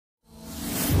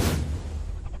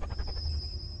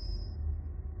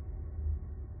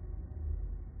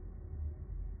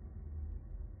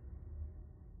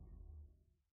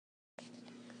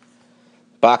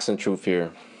Boxing truth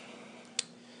here.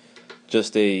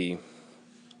 Just a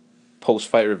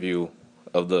post-fight review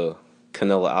of the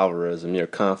Canelo Alvarez Amir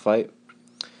Khan fight.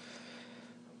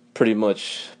 Pretty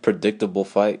much predictable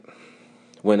fight.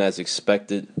 Went as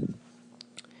expected.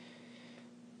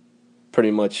 Pretty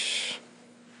much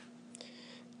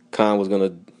Khan was going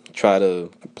to try to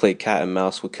play cat and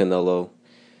mouse with Canelo.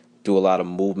 Do a lot of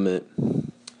movement.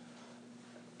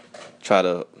 Try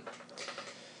to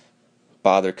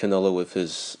bother Canelo with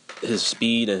his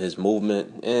speed and his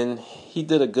movement, and he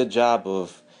did a good job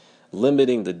of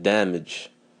limiting the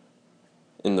damage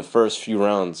in the first few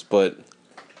rounds. But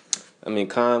I mean,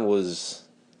 Khan was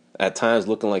at times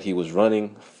looking like he was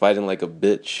running, fighting like a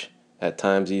bitch, at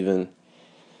times even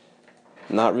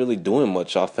not really doing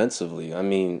much offensively. I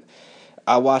mean,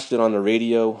 I watched it on the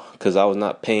radio because I was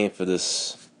not paying for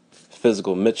this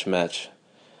physical mismatch.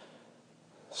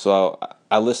 So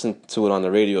I listened to it on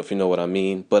the radio, if you know what I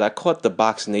mean. But I caught the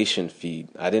Box Nation feed.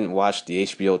 I didn't watch the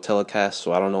HBO telecast,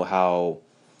 so I don't know how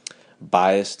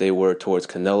biased they were towards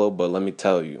Canelo. But let me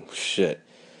tell you, shit.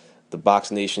 The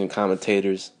Box Nation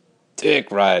commentators,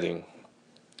 dick riding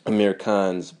Amir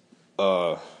Khan's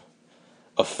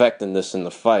effectiveness in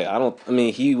the fight. I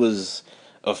mean, he was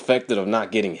affected of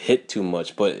not getting hit too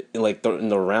much. But in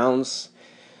the rounds,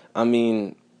 I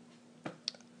mean,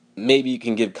 maybe you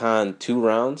can give Khan 2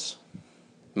 rounds.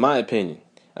 My opinion.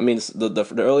 I mean, the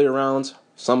earlier rounds,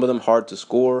 some of them hard to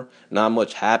score. Not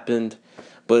much happened,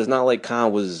 but it's not like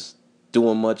Khan was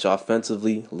doing much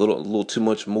offensively. A little too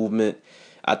much movement.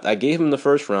 I gave him the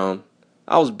first round.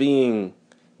 I was being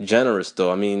generous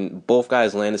though. I mean, both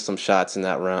guys landed some shots in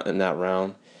that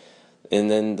round,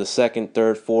 and then the second,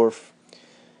 third, fourth,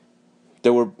 they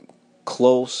were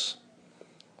close,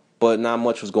 but not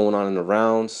much was going on in the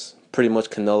rounds. Pretty much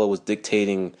Canelo was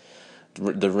dictating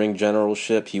the ring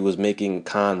generalship. He was making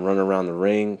Khan run around the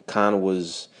ring. Khan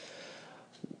was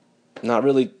not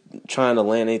really trying to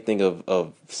land anything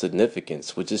of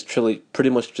significance, which is pretty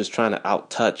much just trying to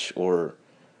out-touch or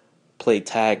play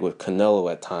tag with Canelo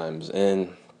at times.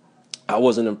 And I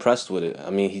wasn't impressed with it. I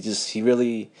mean,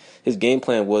 his game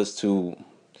plan was to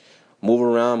move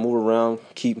around,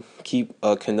 keep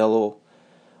Canelo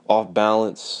off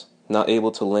balance, not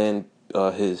able to land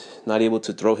not able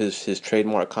to throw his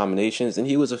trademark combinations, and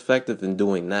he was effective in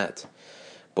doing that,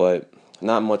 but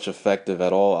not much effective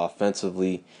at all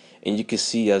offensively. And you could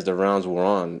see as the rounds were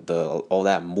on, all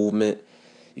that movement.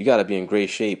 You got to be in great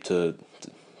shape to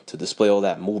display all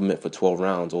that movement for 12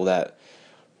 rounds, all that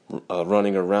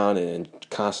running around and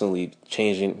constantly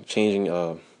changing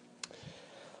your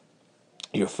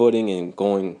footing and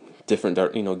going different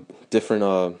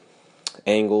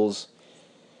angles,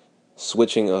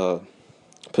 switching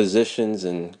positions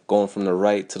and going from the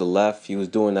right to the left. He was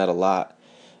doing that a lot,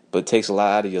 but it takes a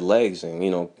lot out of your legs.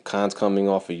 And Khan's coming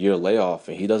off a year layoff,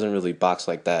 and he doesn't really box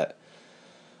like that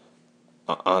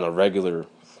on a regular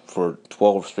for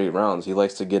 12 straight rounds. He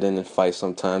likes to get in and fight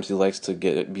sometimes. He likes to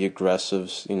be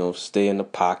aggressive, stay in the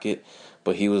pocket.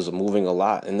 But he was moving a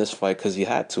lot in this fight because he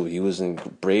had to. He was in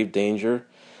grave danger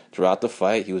throughout the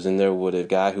fight. He was in there with a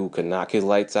guy who could knock his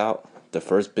lights out. The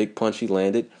first big punch he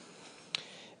landed.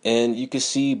 And you could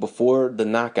see before the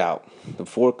knockout,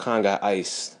 before Khan got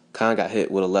iced, Khan got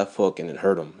hit with a left hook and it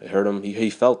hurt him. It hurt him.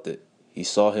 He felt it. He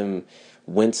saw him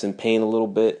wince in pain a little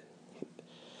bit.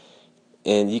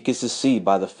 And you could just see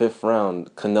by the 5th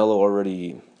round, Canelo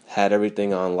already had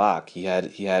everything on lock. He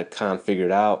had Khan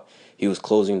figured out. He was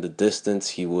closing the distance.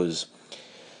 He was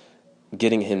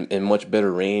getting him in much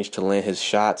better range to land his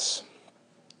shots.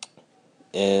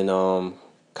 And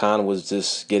Khan was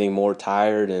just getting more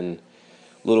tired and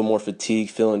a little more fatigue,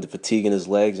 feeling the fatigue in his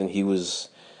legs, and he was,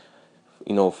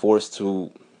 forced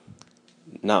to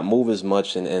not move as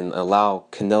much and allow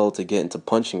Canelo to get into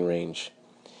punching range.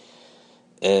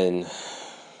 And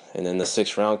then the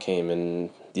 6th round came,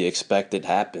 and the expected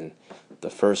happened.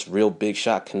 The first real big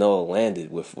shot Canelo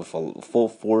landed with a full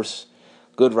force,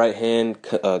 good right hand.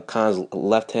 Khan's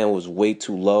left hand was way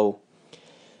too low,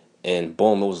 and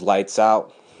boom, it was lights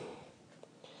out.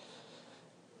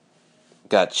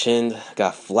 Got chinned,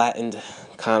 got flattened.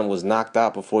 Khan was knocked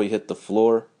out before he hit the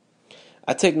floor.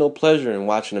 I take no pleasure in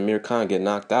watching Amir Khan get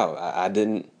knocked out. I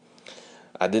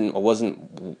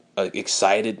wasn't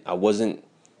excited. I wasn't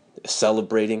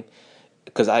celebrating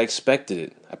because I expected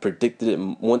it. I predicted it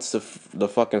once the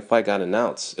fucking fight got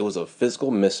announced. It was a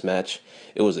physical mismatch.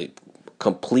 It was a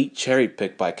complete cherry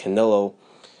pick by Canelo.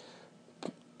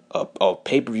 A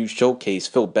pay-per-view showcase.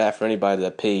 Feel bad for anybody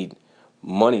that paid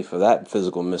money for that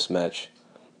physical mismatch.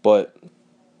 But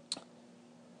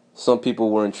some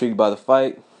people were intrigued by the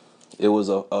fight. It was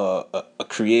a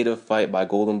creative fight by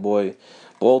Golden Boy.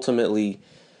 But ultimately,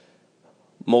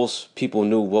 most people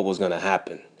knew what was going to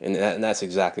happen, and that's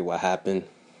exactly what happened.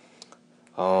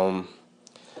 Um,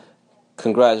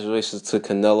 Congratulations to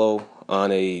Canelo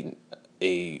on a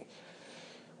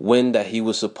win that he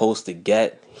was supposed to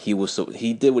get.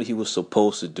 He did what he was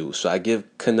supposed to do. So I give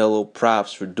Canelo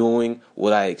props for doing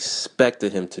what I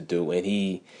expected him to do, and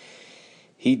he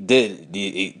did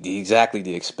exactly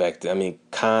the expected. I mean,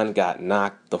 Khan got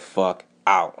knocked the fuck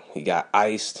out. He got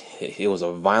iced. It was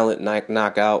a violent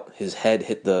knockout. His head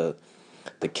hit the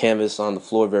canvas on the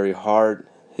floor very hard.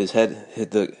 His head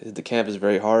hit the canvas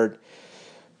very hard.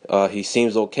 He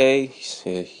seems okay.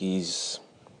 He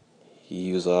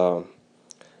was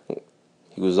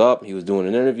up. He was doing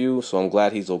an interview, so I'm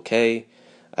glad he's okay.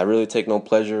 I really take no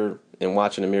pleasure in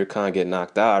watching Amir Khan get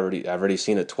knocked out. I've already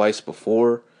seen it twice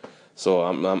before, so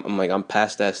I'm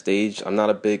past that stage. I'm not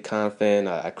a big Khan fan.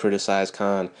 I criticize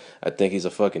Khan. I think he's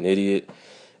a fucking idiot.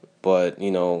 But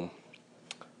the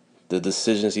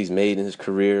decisions he's made in his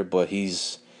career. But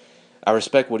I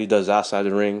respect what he does outside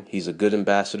the ring. He's a good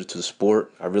ambassador to the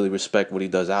sport. I really respect what he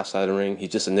does outside the ring. He's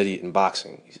just an idiot in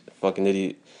boxing. He's a fucking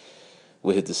idiot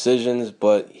with his decisions,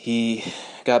 but he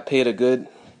got paid a good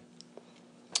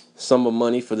sum of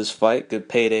money for this fight. Good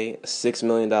payday, a $6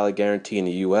 million guarantee in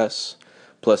the U.S.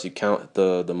 Plus, you count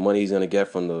the money he's going to get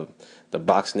from the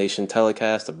Box Nation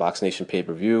telecast, the Box Nation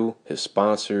pay-per-view, his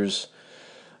sponsors,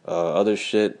 other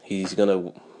shit. He's going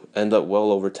to end up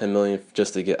well over $10 million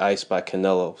just to get iced by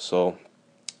Canelo. So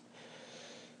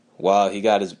while he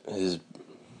got his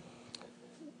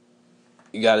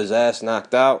ass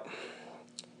knocked out,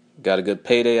 got a good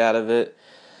payday out of it,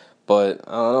 but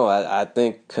I don't know. I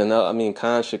think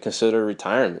Khan should consider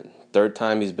retirement. Third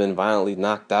time he's been violently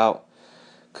knocked out.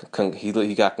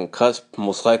 He got concussed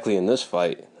most likely in this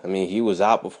fight. I mean, he was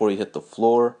out before he hit the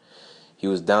floor. He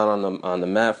was down on the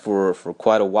mat for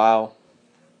quite a while.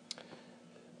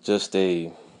 Just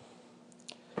a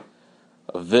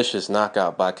vicious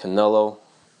knockout by Canelo.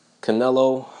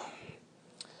 Canelo,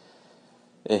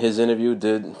 in his interview,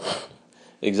 did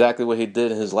exactly what he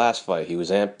did in his last fight. He was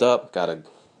amped up, got a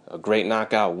great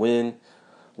knockout win,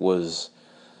 was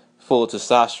full of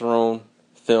testosterone,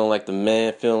 feeling like the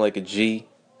man, feeling like a G.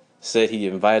 Said he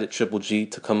invited Triple G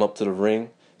to come up to the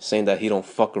ring, saying that he don't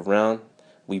fuck around.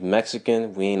 We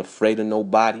Mexican, we ain't afraid of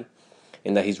nobody,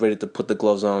 and that he's ready to put the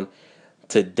gloves on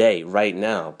today, right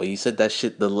now. But he said that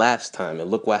shit the last time, and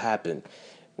look what happened.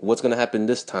 What's going to happen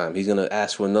this time? He's going to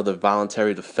ask for another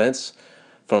voluntary defense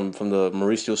from the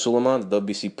Mauricio Suleiman, the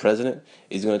WBC president.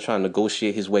 He's going to try and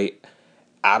negotiate his way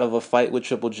out of a fight with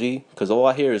Triple G, because all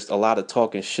I hear is a lot of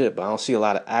talking shit, but I don't see a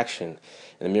lot of action.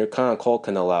 And Amir Khan called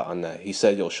Canelo out on that. He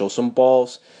said, yo, show some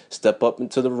balls, step up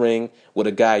into the ring with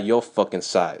a guy your fucking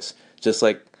size. Just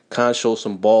like Khan showed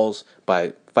some balls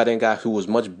by fighting a guy who was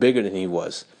much bigger than he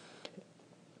was,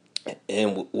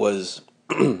 and was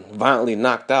violently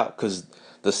knocked out because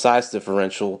the size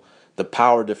differential, the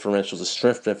power differential, the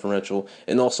strength differential,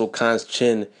 and also Khan's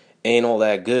chin ain't all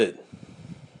that good.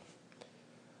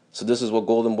 So this is what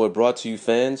Golden Boy brought to you,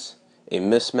 fans. A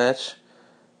mismatch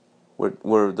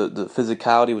where the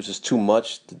physicality was just too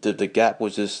much. The gap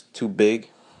was just too big.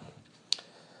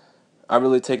 I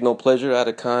really take no pleasure out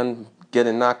of Khan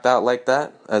getting knocked out like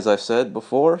that, as I said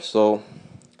before.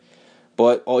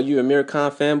 But all you Amir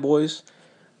Khan fanboys,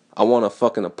 I want a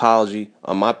fucking apology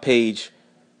on my page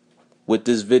with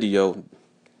this video.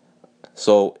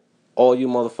 So all you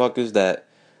motherfuckers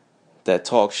that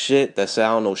talk shit, that say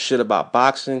I don't know shit about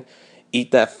boxing,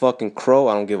 eat that fucking crow.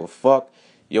 I don't give a fuck.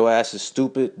 Your ass is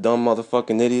stupid, dumb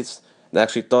motherfucking idiots that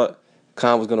actually thought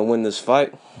Khan was gonna win this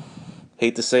fight.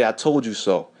 Hate to say I told you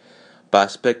so, but I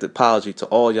expect an apology to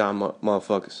all y'all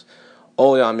motherfuckers,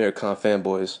 all y'all Amir Khan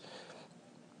fanboys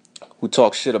who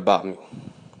talk shit about me.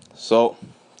 So,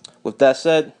 with that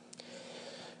said,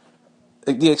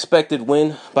 the expected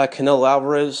win by Canelo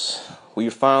Alvarez.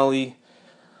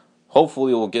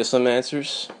 Hopefully we'll get some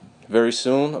answers very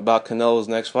soon about Canelo's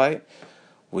next fight.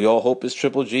 We all hope it's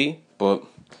Triple G, but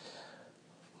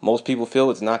most people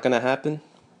feel it's not going to happen.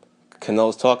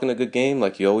 Canelo's talking a good game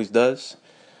like he always does,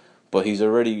 but he's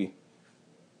already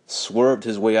swerved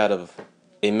his way out of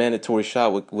a mandatory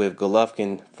shot with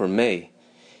Golovkin for May.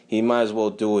 He might as well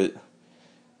do it.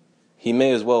 He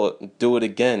may as well do it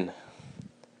again.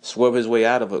 Swerve his way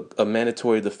out of a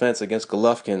mandatory defense against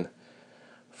Golovkin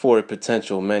for a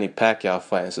potential Manny Pacquiao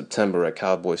fight in September at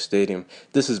Cowboy Stadium.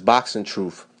 This is Boxing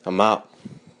Truth. I'm out.